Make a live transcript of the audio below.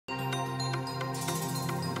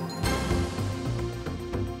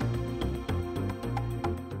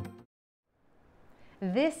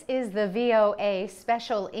This is the VOA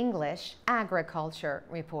Special English Agriculture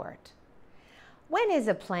Report. When is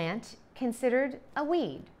a plant considered a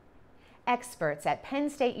weed? Experts at Penn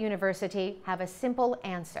State University have a simple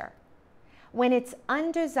answer. When its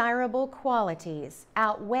undesirable qualities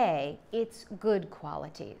outweigh its good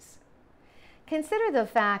qualities. Consider the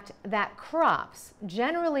fact that crops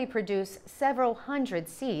generally produce several hundred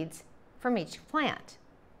seeds from each plant.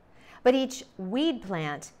 But each weed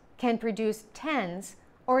plant can produce tens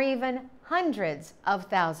or even hundreds of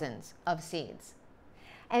thousands of seeds.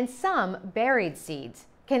 And some buried seeds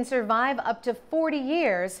can survive up to 40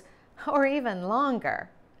 years or even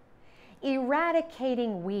longer.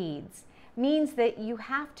 Eradicating weeds means that you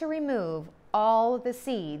have to remove all the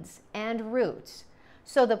seeds and roots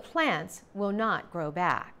so the plants will not grow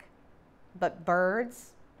back. But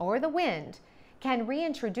birds or the wind can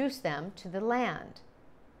reintroduce them to the land.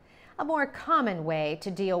 A more common way to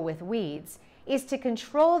deal with weeds is to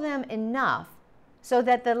control them enough so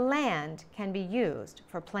that the land can be used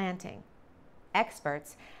for planting.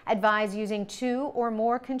 Experts advise using 2 or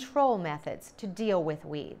more control methods to deal with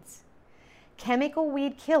weeds. Chemical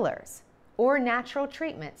weed killers or natural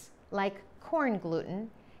treatments like corn gluten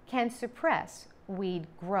can suppress weed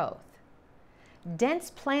growth. Dense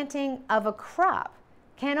planting of a crop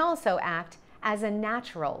can also act as a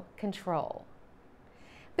natural control.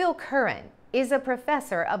 Bill Curran is a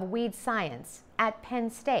professor of weed science at Penn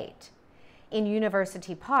State in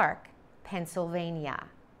University Park, Pennsylvania.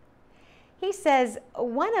 He says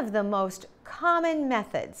one of the most common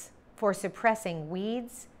methods for suppressing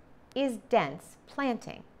weeds is dense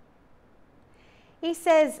planting. He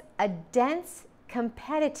says a dense,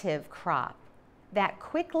 competitive crop that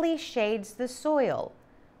quickly shades the soil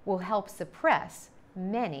will help suppress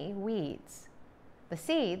many weeds. The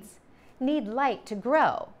seeds need light to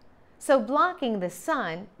grow, so blocking the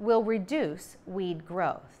sun will reduce weed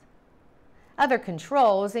growth. Other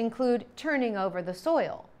controls include turning over the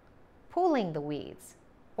soil, pooling the weeds,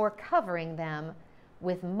 or covering them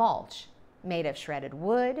with mulch made of shredded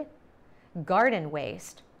wood, garden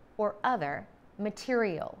waste, or other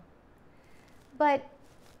material. But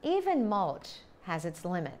even mulch has its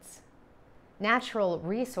limits. Natural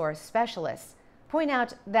resource specialists point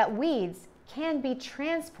out that weeds can be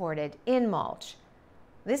transported in mulch.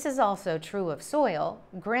 This is also true of soil,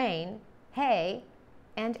 grain, hay,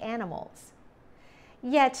 and animals.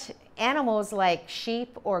 Yet animals like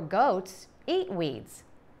sheep or goats eat weeds,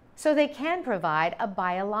 so they can provide a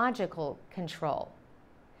biological control.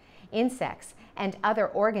 Insects and other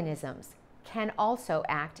organisms can also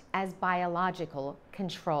act as biological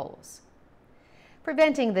controls.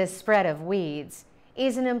 Preventing the spread of weeds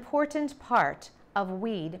is an important part of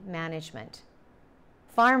weed management.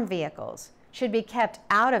 Farm vehicles should be kept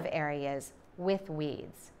out of areas with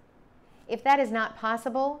weeds. If that is not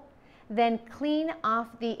possible, then clean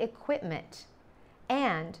off the equipment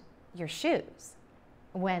and your shoes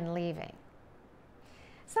when leaving.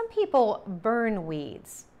 Some people burn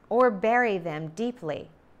weeds or bury them deeply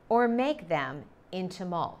or make them into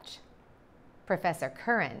mulch. Professor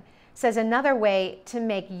Curran says another way to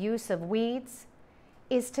make use of weeds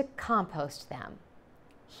is to compost them.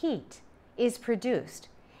 Heat is produced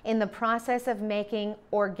in the process of making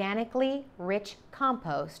organically rich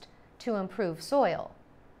compost to improve soil.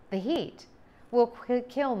 The heat will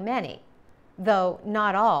kill many, though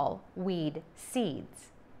not all, weed seeds.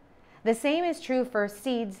 The same is true for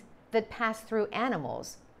seeds that pass through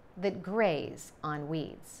animals that graze on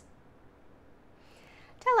weeds.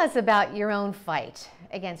 Tell us about your own fight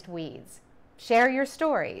against weeds. Share your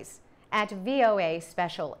stories at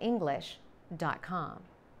voaspecialenglish.com.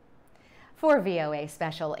 For VOA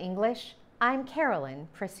Special English, I'm Carolyn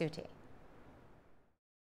Presutti.